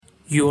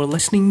You are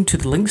listening to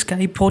the Links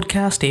Guide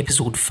podcast,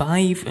 episode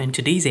 5, and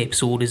today's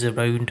episode is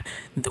around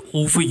the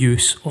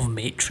overuse of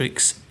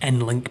metrics in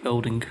link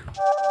building.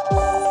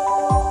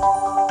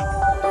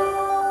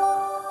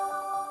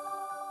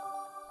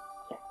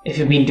 If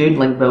you've been doing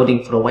link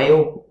building for a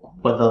while,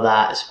 whether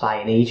that's by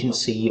an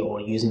agency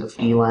or using a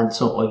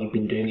freelancer or you've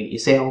been doing it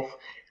yourself,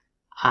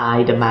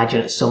 I'd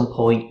imagine at some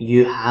point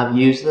you have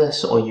used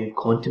this or you've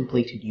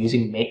contemplated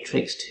using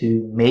metrics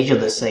to measure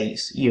the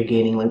sites you're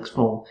gaining links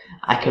from.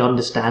 I can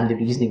understand the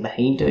reasoning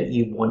behind it.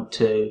 You want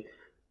to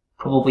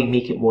probably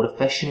make it more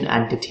efficient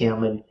and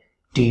determine,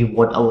 do you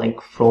want a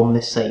link from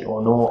this site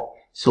or not?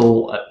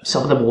 So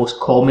some of the most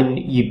common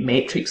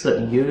metrics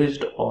that are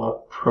used are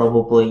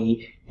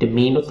probably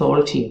domain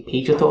authority and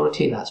page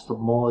authority, that's from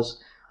Moz,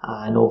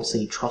 and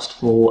obviously trust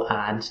flow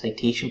and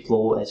citation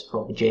flow is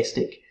from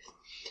Majestic.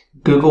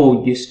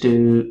 Google used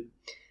to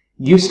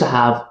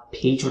have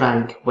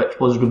PageRank, which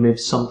was removed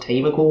some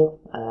time ago,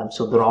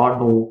 so there are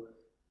no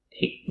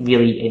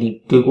really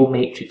any Google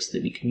metrics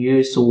that we can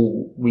use,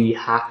 so we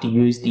have to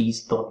use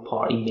these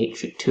third-party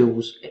metric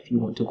tools if you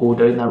want to go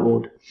down that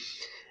road.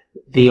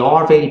 They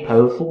are very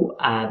powerful,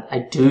 and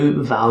I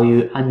do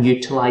value and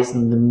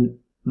utilising them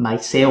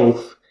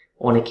myself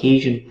on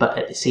occasion, but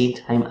at the same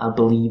time I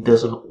believe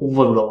there's an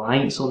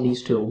over-reliance on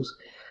these tools.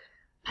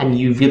 And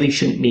you really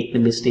shouldn't make the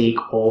mistake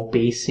of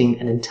basing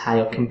an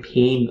entire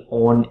campaign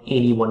on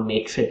any one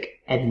metric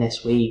in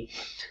this way.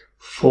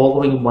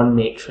 Following one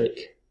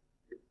metric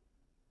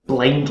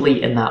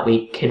blindly in that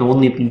way can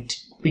only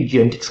lead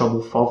you into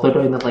trouble further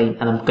down the line,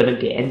 and I'm going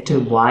to get into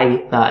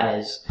why that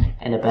is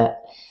in a bit.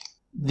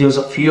 There's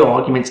a few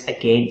arguments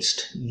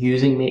against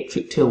using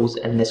metric tools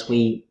in this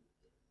way.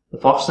 The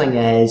first thing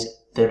is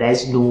there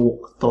is no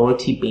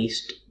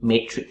authority-based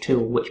metric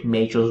tool which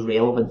measures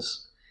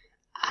relevance.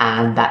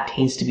 And that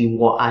tends to be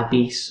what I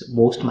base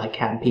most of my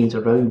campaigns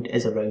around,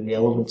 is around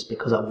relevance,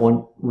 because I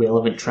want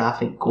relevant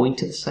traffic going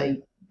to the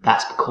site.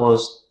 That's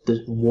because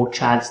there's more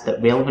chance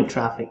that relevant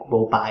traffic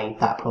will buy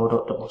that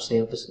product or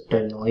service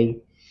down the line.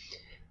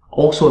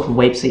 Also, if a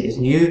website is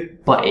new,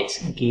 but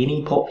it's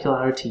gaining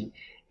popularity,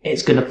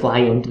 it's going to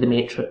fly under the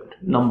metric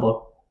number.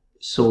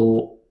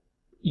 So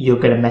you're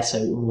going to miss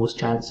out on those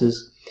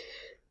chances.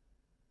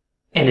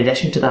 In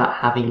addition to that,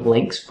 having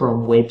links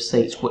from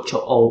websites which are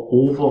all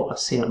over a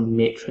certain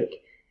metric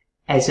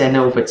is in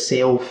and of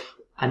itself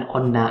an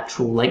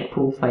unnatural link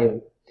profile.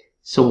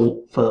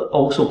 So for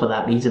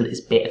that reason,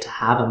 it's better to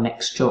have a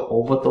mixture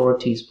of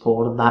authorities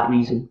for that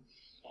reason.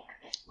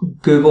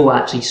 Google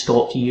actually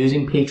stopped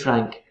using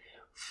PageRank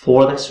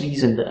for this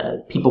reason,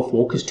 that people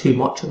focus too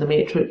much on the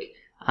metric,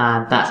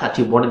 and that's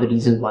actually one of the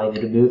reasons why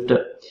they removed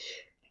it.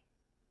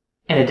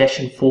 In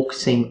addition,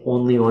 focusing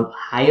only on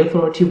high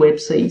authority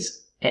websites,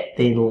 it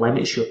then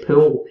limits your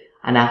pool,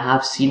 and I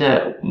have seen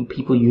it when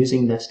people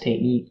using this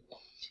technique.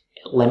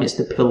 It limits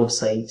the pool of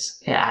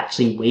sites, it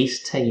actually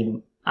wastes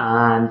time,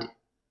 and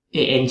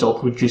it ends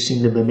up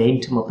reducing the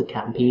momentum of the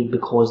campaign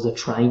because they're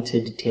trying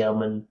to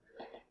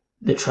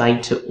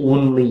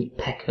only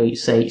pick out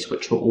sites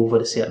which are over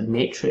a certain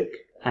metric,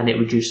 and it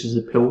reduces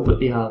the pool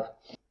that they have.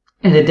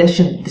 In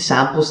addition, the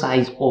sample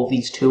size of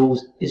these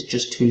tools is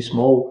just too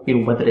small,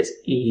 whether it's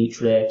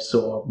Ahrefs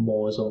or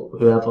Moz or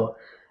whoever.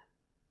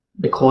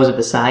 Because of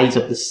the size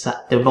of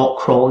they're not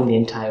crawling the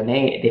entire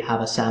net, they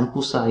have a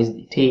sample size that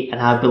they take,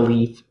 and I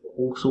believe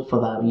also for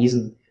that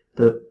reason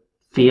they're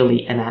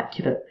fairly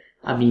inaccurate.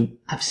 I mean,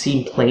 I've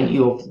seen plenty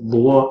of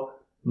lower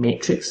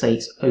metric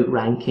sites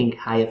outranking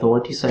high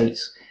authority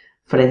sites.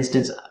 For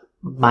instance,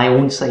 my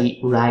own site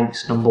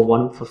ranks number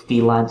 1 for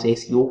freelance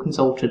SEO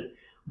consultant,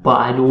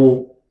 but I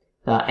know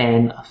that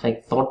in, I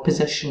think, 3rd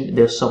position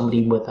there's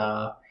somebody with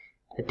a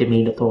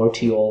domain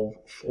authority of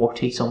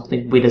 40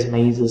 something, whereas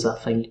mine is, I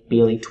think,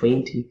 barely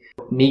 20.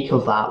 Make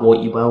of that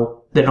what you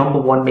will. The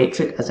number 1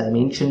 metric, as I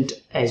mentioned,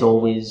 is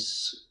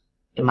always,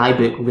 in my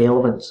book,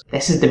 relevance.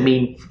 This is the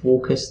main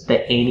focus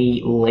that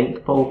any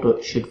link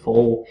builder should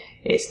follow.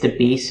 It's the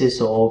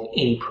basis of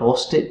any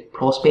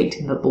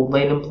prospecting that they'll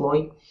then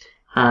employ,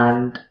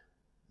 and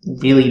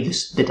really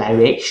the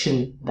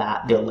direction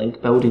that their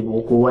link building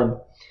will go in.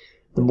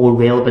 The more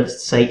relevant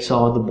sites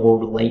are, the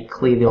more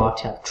likely they are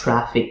to have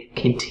traffic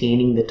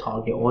containing the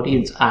target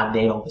audience, and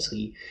then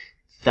obviously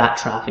that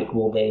traffic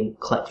will then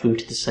click through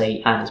to the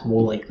site and is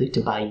more likely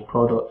to buy your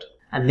product.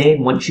 And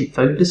then once you've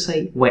found a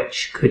site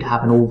which could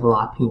have an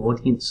overlapping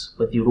audience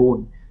with your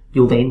own,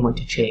 you'll then want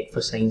to check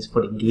for signs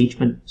for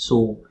engagement.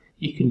 So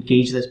you can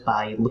gauge this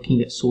by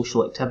looking at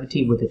social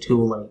activity with a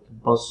tool like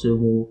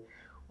BuzzSumo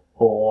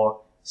or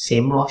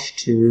SEMrush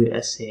to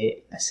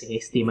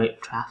assess the amount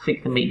of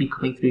traffic that might be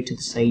coming through to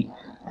the site.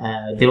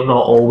 They're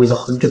not always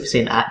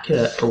 100%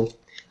 accurate though,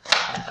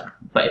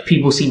 but if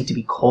people seem to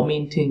be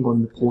commenting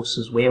on the posts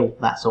as well,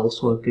 that's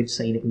also a good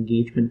sign of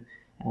engagement.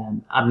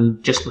 I mean,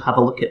 just have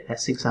a look at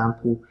this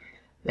example.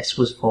 This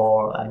was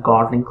for a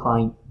gardening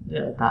client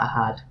that I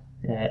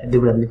had. They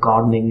were in the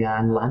gardening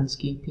and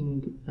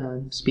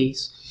landscaping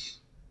space.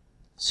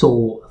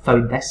 So I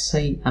found this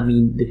site. I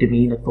mean, the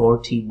domain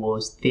authority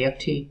was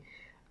 30.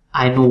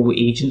 I know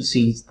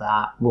agencies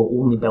that will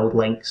only build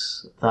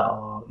links that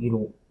are,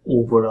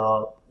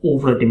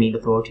 over a domain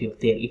authority of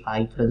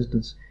 35, for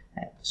instance.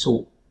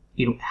 So,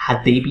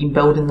 had they been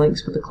building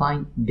links with the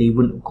client, they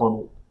wouldn't have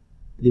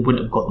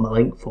got them a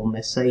link from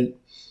this site.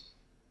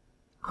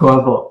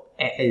 However,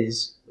 it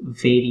is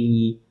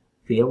very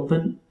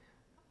relevant.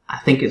 I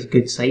think it's a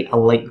good site. I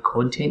like the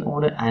content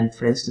on it, and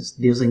for instance,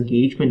 there's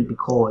engagement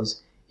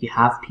because you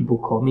have people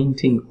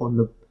commenting on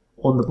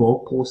the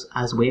blog post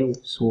as well.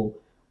 So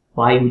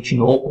why would you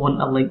not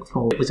want a link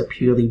from? If it was a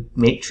purely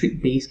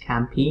metric-based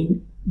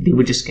campaign, they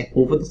would just skip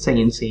over the site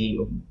and say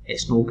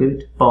it's no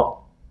good. But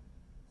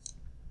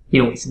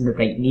it's in the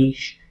right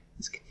niche,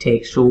 it's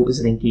contextual, it's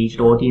an engaged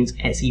audience,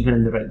 it's even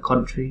in the right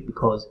country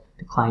because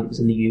the client was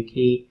in the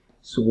UK.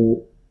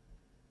 So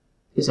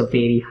there's a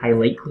very high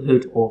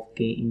likelihood of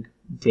getting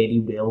very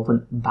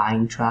relevant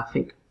buying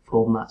traffic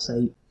from that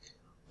site.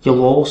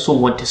 You'll also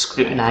want to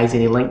scrutinise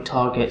any link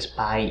targets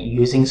by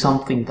using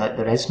something that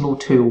there is no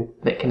tool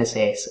that can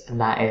assess, and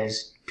that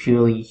is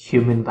purely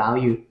human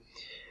value.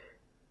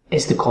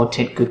 Is the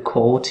content good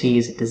quality?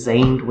 Is it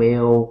designed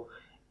well?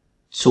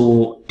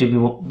 So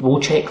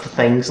we'll check for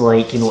things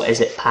like, is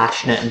it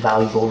passionate and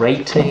valuable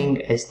writing?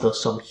 Is there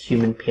some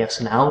human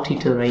personality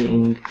to the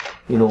writing?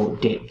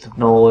 Depth of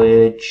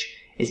knowledge?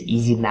 Is it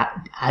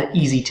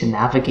easy to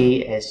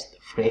navigate? Is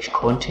fresh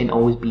content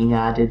always being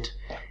added?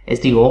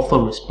 Is the author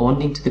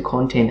responding to the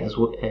content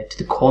to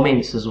the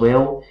comments as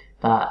well?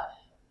 That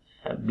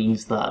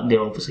means that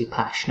they're obviously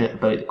passionate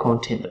about the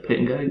content they're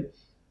putting out.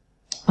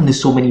 And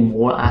there's so many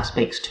more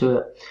aspects to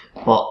it,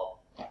 but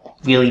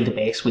really the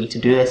best way to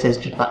do this is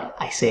just by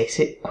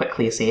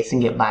quickly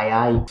assessing it by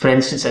eye. For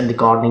instance, in the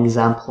gardening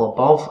example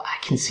above, I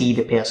can see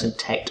the person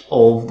ticked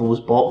all of those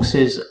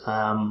boxes.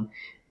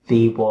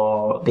 They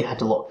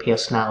had a lot of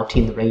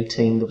personality in the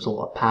writing, there was a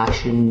lot of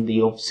passion, they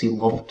obviously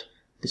loved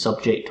the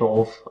subject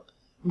of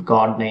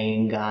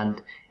gardening,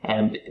 and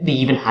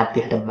they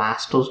had a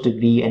master's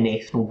degree in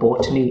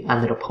ethnobotany,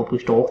 and they're a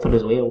published author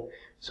as well.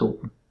 So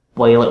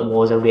while it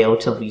was a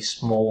relatively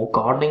small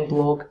gardening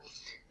blog,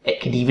 it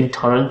could even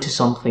turn into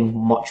something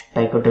much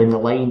bigger down the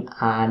line,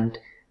 and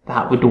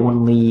that would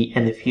only,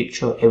 in the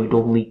future, it would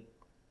only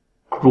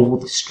grow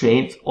the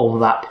strength of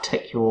that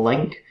particular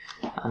link,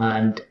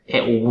 and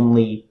it will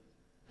only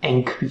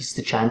increase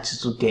the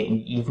chances of getting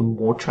even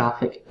more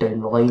traffic down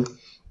the line.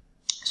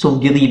 So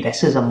really,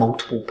 this is a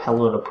multiple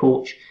pillar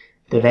approach.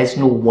 There is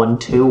no one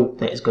tool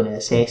that is going to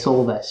assess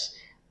all this,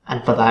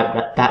 and for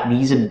that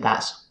reason,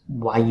 that's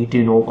why you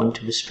do not want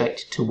to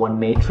restrict it to one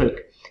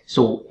metric.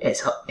 So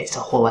it's a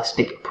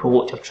holistic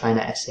approach of trying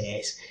to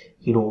assess,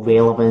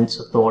 relevance,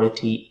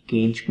 authority,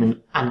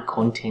 engagement, and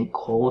content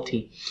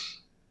quality.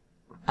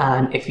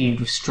 And if you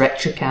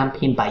restrict your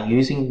campaign by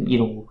using,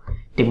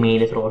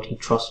 domain authority,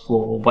 trust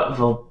flow, or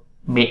whatever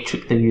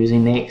metric they're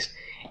using next,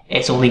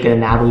 it's only going to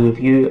narrow your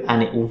view,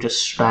 and it will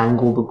just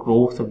strangle the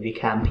growth of your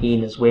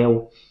campaign as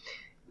well.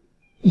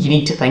 You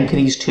need to think of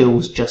these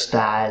tools just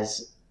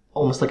as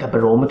almost like a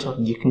barometer.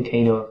 You can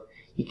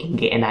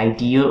get an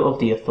idea of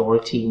the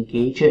authority and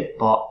gauge it,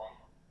 but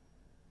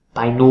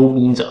by no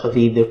means are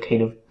they the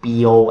kind of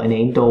be all and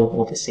end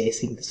all of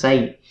assessing the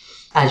site.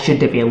 As you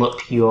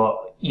develop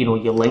your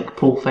link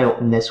profile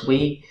in this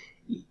way,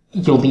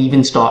 you'll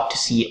even start to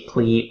see it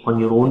play on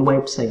your own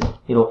website.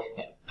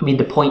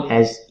 The point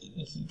is,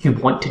 you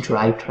want to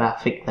drive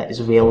traffic that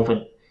is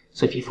relevant.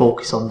 So if you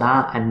focus on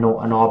that and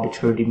not an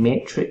arbitrary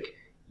metric,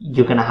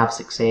 you're going to have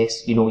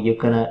success.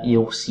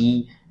 You'll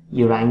see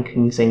your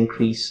rankings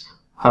increase.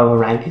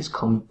 However, rankings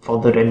come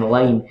further down the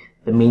line.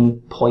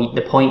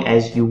 The point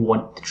is, you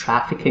want the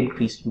traffic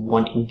increase, you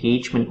want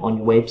engagement on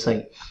your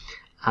website,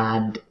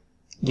 and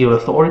your own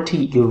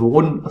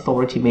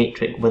authority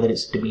metric, whether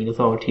it's domain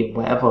authority or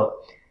whatever,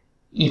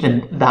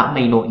 even that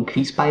might not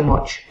increase by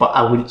much, but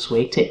I wouldn't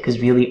sweat it, because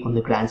really, on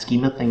the grand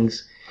scheme of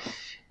things,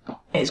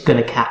 it's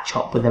going to catch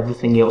up with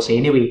everything else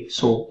anyway.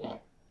 So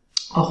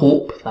I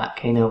hope that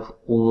kind of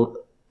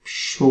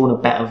shown a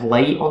bit of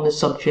light on the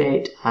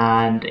subject,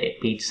 and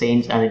it made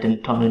sense, and it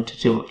didn't turn into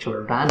too much of a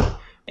rant.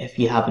 If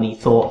you have any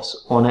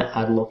thoughts on it,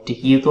 I'd love to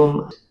hear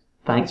them.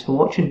 Thanks for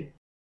watching.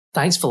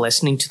 Thanks for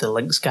listening to the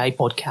Links Guy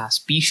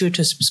podcast. Be sure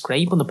to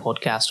subscribe on the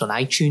podcast on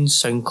iTunes,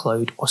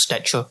 SoundCloud or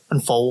Stitcher,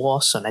 and follow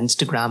us on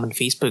Instagram and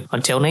Facebook.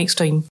 Until next time.